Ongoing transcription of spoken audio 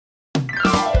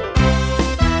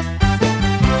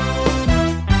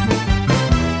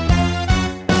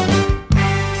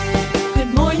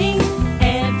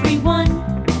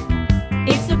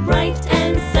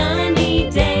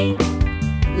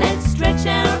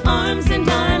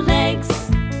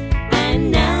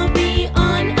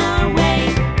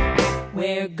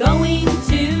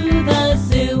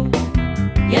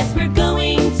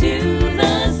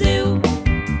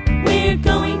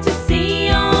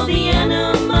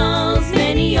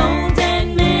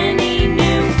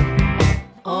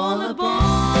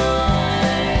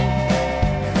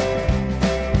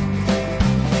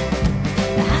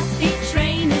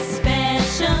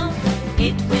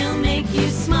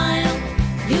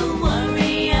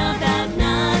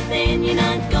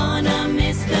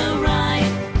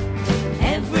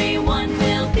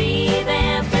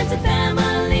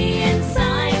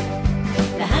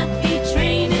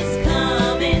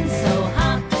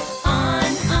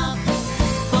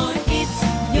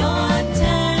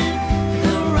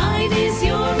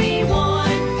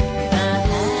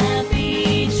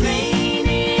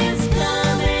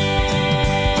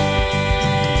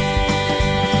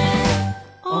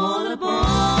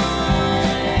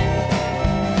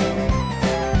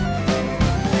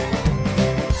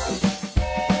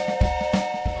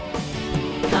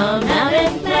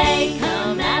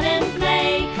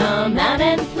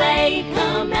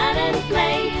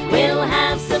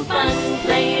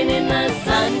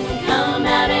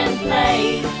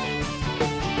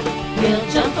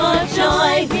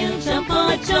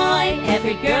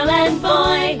Every girl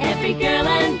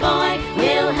and boy,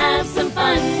 we'll have some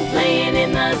fun playing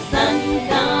in the sun.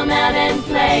 Come out and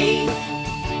play.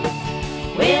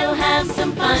 We'll have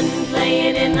some fun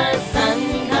playing in the sun.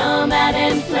 Come out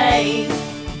and play.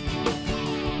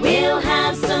 We'll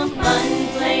have some fun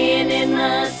playing in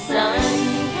the